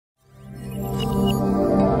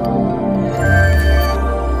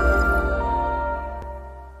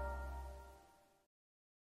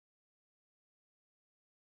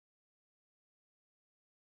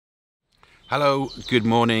Hello, good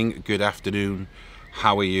morning, good afternoon.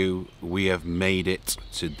 How are you? We have made it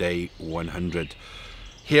to day 100.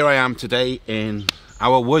 Here I am today in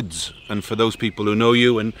our woods, and for those people who know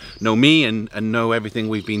you and know me and know everything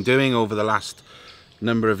we've been doing over the last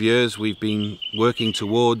number of years, we've been working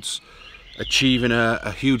towards achieving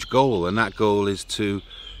a huge goal, and that goal is to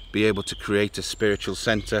be able to create a spiritual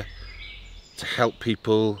center to help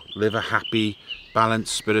people live a happy,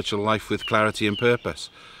 balanced spiritual life with clarity and purpose.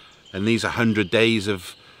 And these 100 days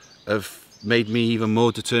have made me even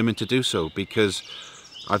more determined to do so, because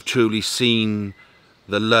I've truly seen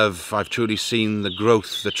the love, I've truly seen the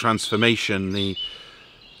growth, the transformation,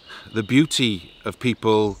 the beauty of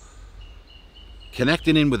people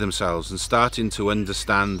connecting in with themselves and starting to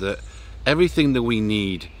understand that everything that we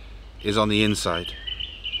need is on the inside,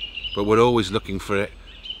 but we're always looking for it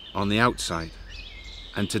on the outside.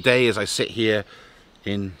 And today, as I sit here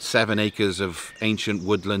in 7 acres of ancient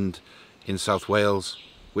woodland in South Wales,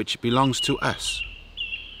 which belongs to us,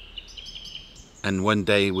 and one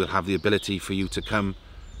day we'll have the ability for you to come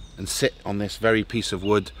and sit on this very piece of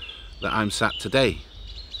wood that I'm sat today.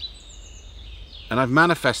 And I've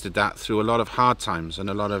manifested that through a lot of hard times and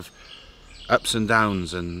a lot of ups and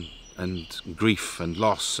downs and grief and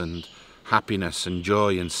loss and happiness and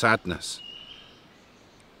joy and sadness.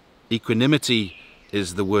 Equanimity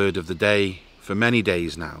is the word of the day for many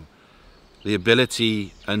days now. The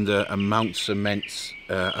ability under amounts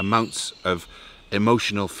of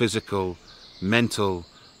emotional, physical, mental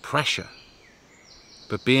pressure,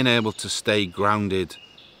 but being able to stay grounded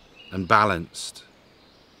and balanced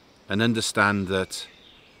and understand that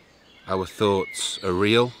our thoughts are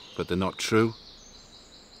real, but they're not true,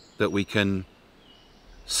 that we can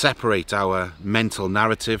separate our mental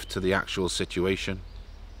narrative to the actual situation,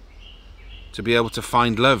 to be able to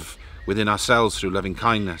find love within ourselves through loving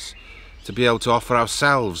kindness, to be able to offer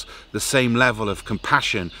ourselves the same level of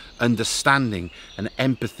compassion, understanding and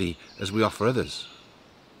empathy as we offer others.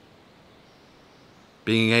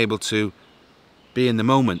 Being able to be in the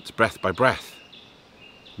moment, breath by breath,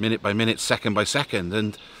 minute by minute, second by second,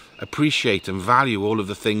 and appreciate and value all of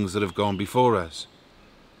the things that have gone before us.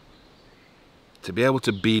 To be able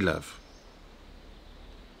to be love.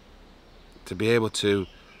 To be able to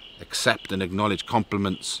accept and acknowledge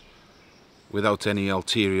compliments without any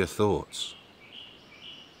ulterior thoughts.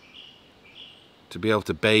 To be able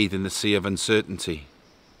to bathe in the sea of uncertainty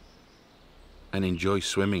and enjoy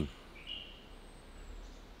swimming.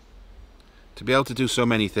 To be able to do so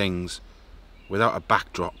many things without a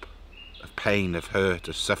backdrop of pain, of hurt,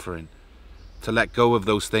 of suffering. To let go of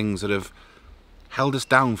those things that have held us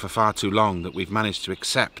down for far too long, that we've managed to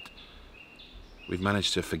accept, we've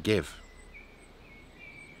managed to forgive.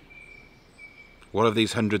 What have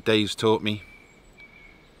these 100 days taught me?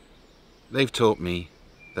 They've taught me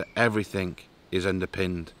that everything is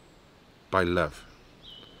underpinned by love,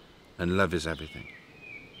 and love is everything.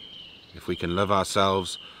 If we can love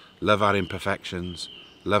ourselves, love our imperfections,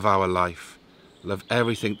 love our life, love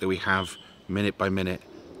everything that we have minute by minute,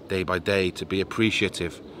 day by day, to be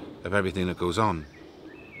appreciative of everything that goes on,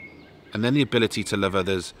 and then the ability to love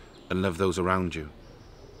others and love those around you,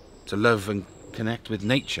 to love and connect with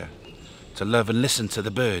nature, to love and listen to the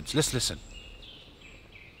birds. Let's listen.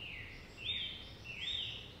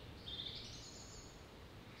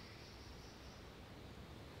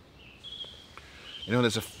 You know,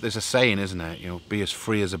 there's a saying, isn't there? You know, be as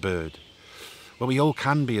free as a bird. Well, we all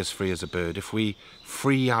can be as free as a bird if we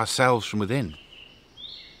free ourselves from within.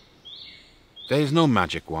 There is no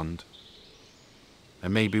magic wand.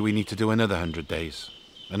 And maybe we need to do another 100 days,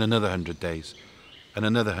 and another 100 days, and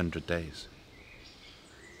another 100 days.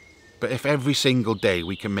 But if every single day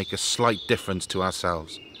we can make a slight difference to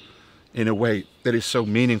ourselves in a way that is so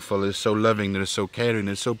meaningful, that is so loving, that is so caring,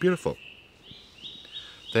 that is so beautiful,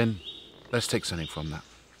 then let's take something from that.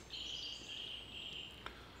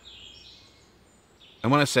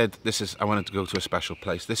 And when I said I wanted to go to a special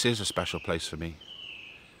place, this is a special place for me.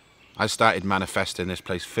 I started manifesting this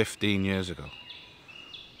place 15 years ago.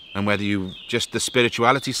 And whether you just the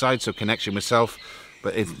spirituality side, so connection with self,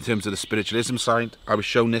 but in terms of the spiritualism side, I was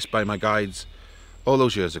shown this by my guides all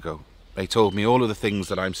those years ago. They told me all of the things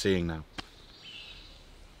that I'm seeing now.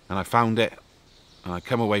 And I found it, and I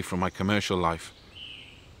come away from my commercial life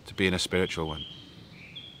to be in a spiritual one.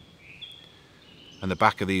 And the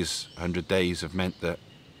back of these 100 days have meant that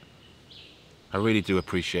I really do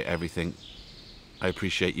appreciate everything. I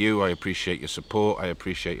appreciate you, I appreciate your support, I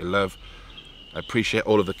appreciate your love. I appreciate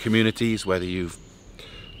all of the communities, whether you've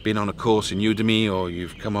been on a course in Udemy, or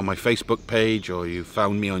you've come on my Facebook page, or you've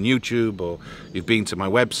found me on YouTube, or you've been to my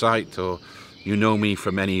website, or you know me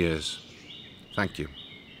for many years. Thank you.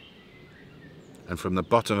 And from the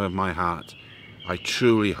bottom of my heart, I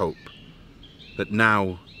truly hope that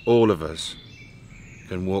now all of us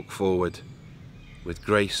can walk forward with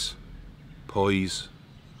grace, poise,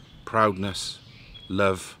 proudness,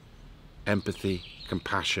 love, empathy,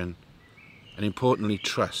 compassion, and importantly,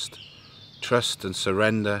 trust. Trust and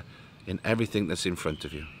surrender in everything that's in front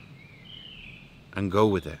of you. And go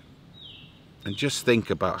with it. And just think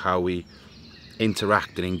about how we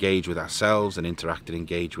interact and engage with ourselves and interact and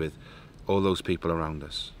engage with all those people around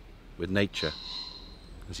us, with nature,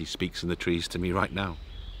 as he speaks in the trees to me right now.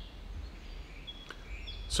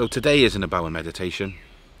 So today isn't about a meditation.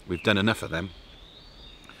 We've done enough of them.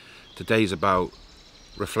 Today's about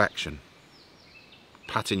reflection,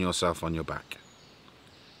 patting yourself on your back,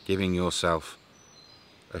 giving yourself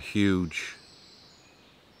a huge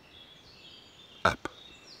up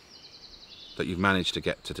that you've managed to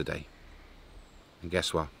get to today. And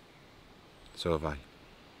guess what? So have I.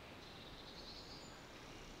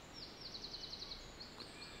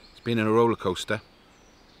 It's been a roller coaster.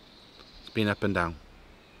 It's been up and down.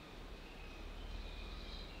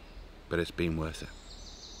 But it's been worth it.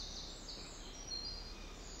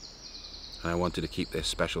 And I wanted to keep this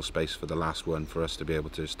special space for the last one, for us to be able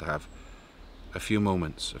to just have a few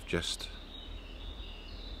moments of just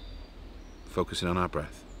focusing on our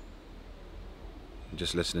breath and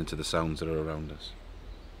just listening to the sounds that are around us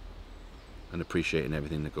and appreciating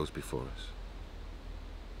everything that goes before us.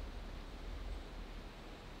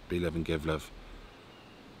 Be love and give love,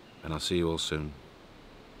 and I'll see you all soon.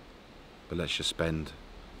 But let's just spend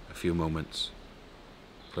a few moments.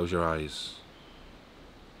 Close your eyes,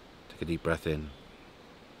 take a deep breath in,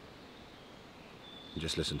 and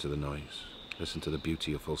just listen to the noise. Listen to the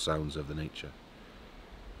beautiful sounds of the nature.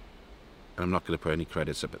 And I'm not going to put any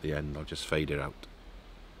credits up at the end, I'll just fade it out.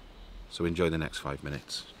 So enjoy the next 5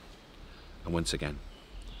 minutes. And once again,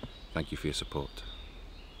 thank you for your support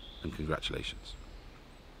and congratulations.